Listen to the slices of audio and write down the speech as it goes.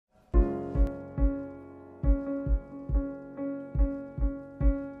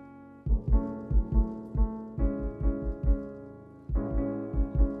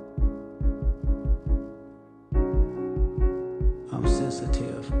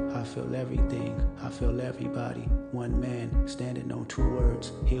sensitive. I feel everything, I feel everybody. One man standing on two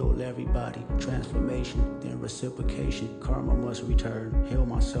words, heal everybody. Transformation, then reciprocation. Karma must return. Heal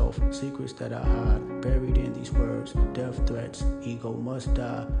myself, secrets that I hide, buried in these words. Death threats, ego must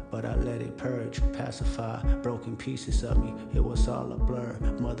die, but I let it purge, pacify. Broken pieces of me, it was all a blur.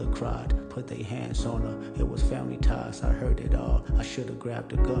 Mother cried, put their hands on her. It was family ties, I heard it all. I should have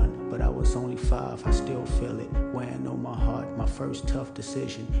grabbed a gun, but I was only 5. I still feel it weighing on my heart. My first tough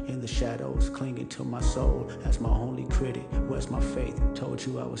decision in the shadows, clinging to my soul as my only critic. Where's my faith? Told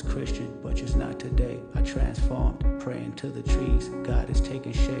you I was Christian, but just not today. I transformed, praying to the trees. God is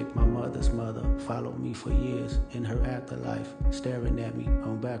taking shape. My mother's mother followed me for years in her afterlife, staring at me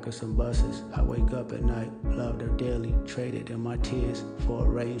on back of some buses. I wake up at night, loved her dearly, traded in my tears for a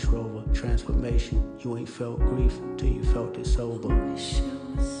Range Rover. Transformation, you ain't felt grief till you felt it sober. Wish it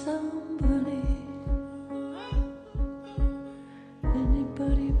was somebody,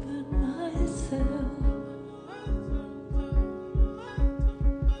 anybody but myself.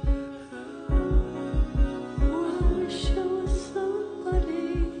 I wish it was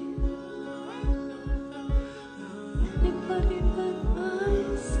somebody, anybody but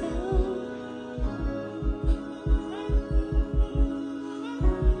myself.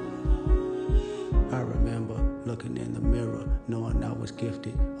 I remember looking in the mirror, knowing I was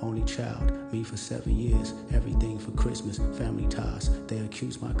gifted, only child, me for 7 years, everything for Christmas, family ties. They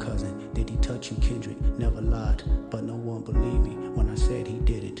accused my cousin, did he touch you, Kendrick? Never lied, but no one believed me when I said he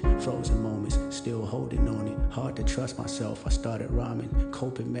didn't. Frozen moments, still holding on it, hard to trust myself. I started rhyming,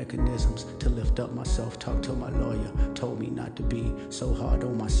 coping mechanisms to lift up myself. Talked to my lawyer, told me not to be so hard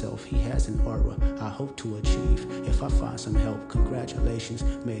on myself. He has an aura I hope to achieve. If I find some help, congratulations,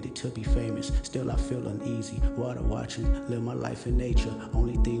 made it to be famous. Still I feel uneasy, water watching, live my life in nature.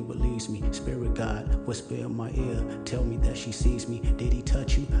 Only thing believes me, spirit guide, whisper in my ear, tell me that she sees me. Did he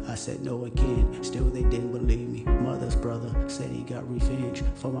touch you? I said no again, still they didn't believe me. Mother's brother said he got revenge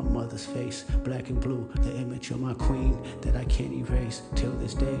for my mother's face. Black and blue, the image of my queen that I can't erase. Till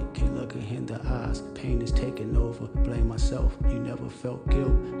this day, can't look her in the eyes. Pain is taking over, blame myself. You never felt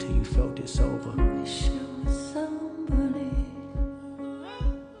guilt till you felt it sober. Wish it was somebody,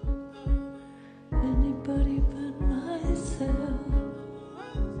 anybody but myself.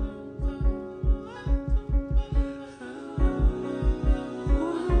 I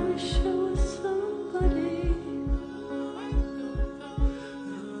wish it was somebody,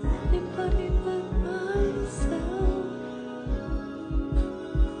 anybody but myself.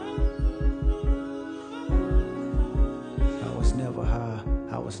 I was never high,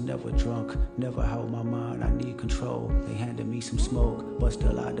 I was never drunk, never held my mind, I need control. They handed me some smoke, but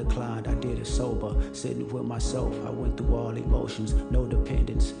still I declined, I did it sober. Sitting with myself, I went through all emotions, no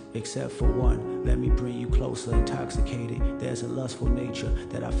dependence, except for one. Let me bring you closer, intoxicated. There's a lustful nature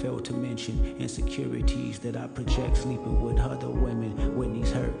that I failed to mention. Insecurities that I project, sleeping with other women.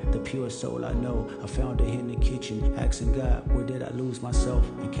 Whitney's hurt, the pure soul I know. I found her in the kitchen, asking God, where did I lose myself?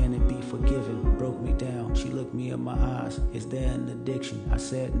 And can it be forgiven? Broke me down, she looked me in my eyes. Is there an addiction? I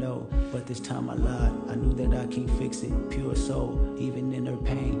said no, but this time I lied. I knew that I can't fix it. Pure soul, even in her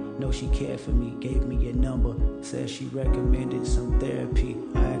pain. Know she cared for me, gave me a number. Said she recommended some therapy.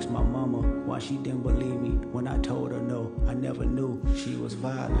 I asked my mama why she didn't believe me when I told her no. I never knew she was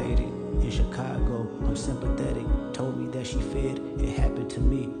violated. In Chicago, I'm sympathetic. Told me that she feared it happened to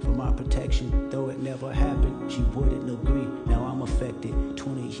me for my protection. Though it never happened, she wouldn't agree. Now I'm affected.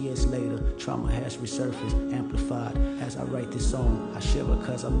 20 years later, trauma has resurfaced, amplified. As I write this song, I shiver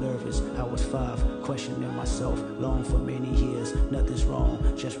cause I'm nervous. I was 5, questioning myself, long for many years. Nothing's wrong,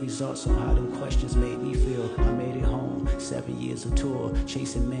 just results on how them questions made me feel. I made it home, 7 years of tour,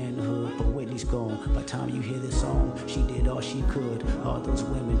 chasing manhood, but Whitney's gone. By the time you hear this song, she did all she could. All those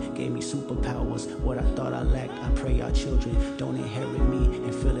women gave me superpowers. What I thought I lacked, I pray our children don't inherit me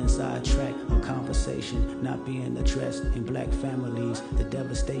and feel sidetracked. A conversation not being addressed in black families. The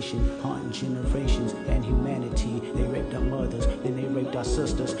devastation haunting generations and humanity. They raped our mothers, then they raped our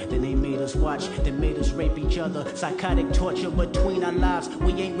sisters, then they made us watch, then made us rape each other. Psychotic torture between our lives,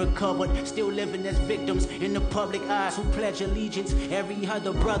 we ain't recovered. Still living as victims in the public eyes who pledge allegiance. Every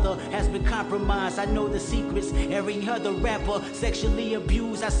other brother has been compromised. I know the secrets. Every other rapper sexually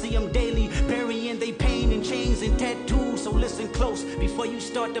abused. I see them daily burying their pain in chains and tattoos. So listen close before you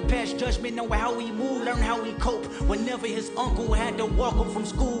start to pass judgment on how we move. Learn how we cope. Whenever his uncle had to walk him from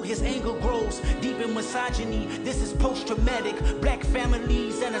school, his anger grows deep in misogyny. This is post-traumatic. Black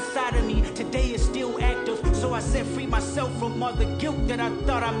families and a sodomy today is still active. So I I set free myself from all the guilt that I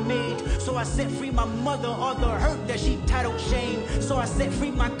thought I made. So I set free my mother, all the hurt that she titled shame. So I set free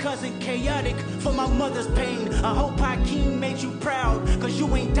my cousin Chaotic for my mother's pain. I hope Hakeem made you proud, cause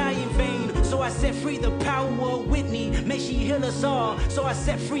you ain't die in vain. So I set free the power of Whitney, may she heal us all. So I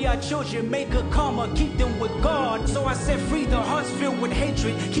set free our children, make her karma, keep them with God. So I set free the hearts filled with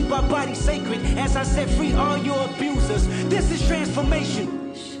hatred, keep our bodies sacred. As I set free all your abusers, this is transformation.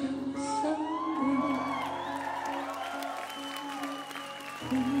 Wish I was somebody,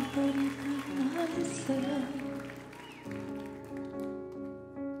 anybody but myself.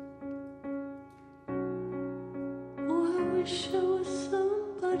 Oh, I wish I was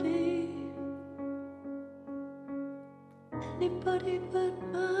somebody, anybody but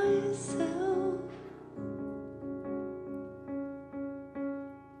myself.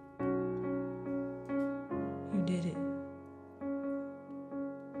 You did it.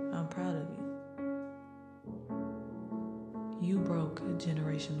 I'm proud of you. You broke a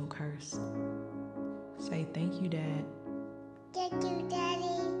generational curse. Say thank you, Dad. Thank you,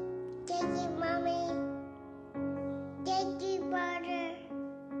 Daddy. Thank you, Mommy. Thank you, brother.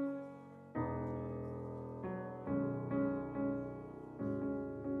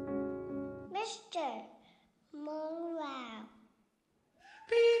 Mister.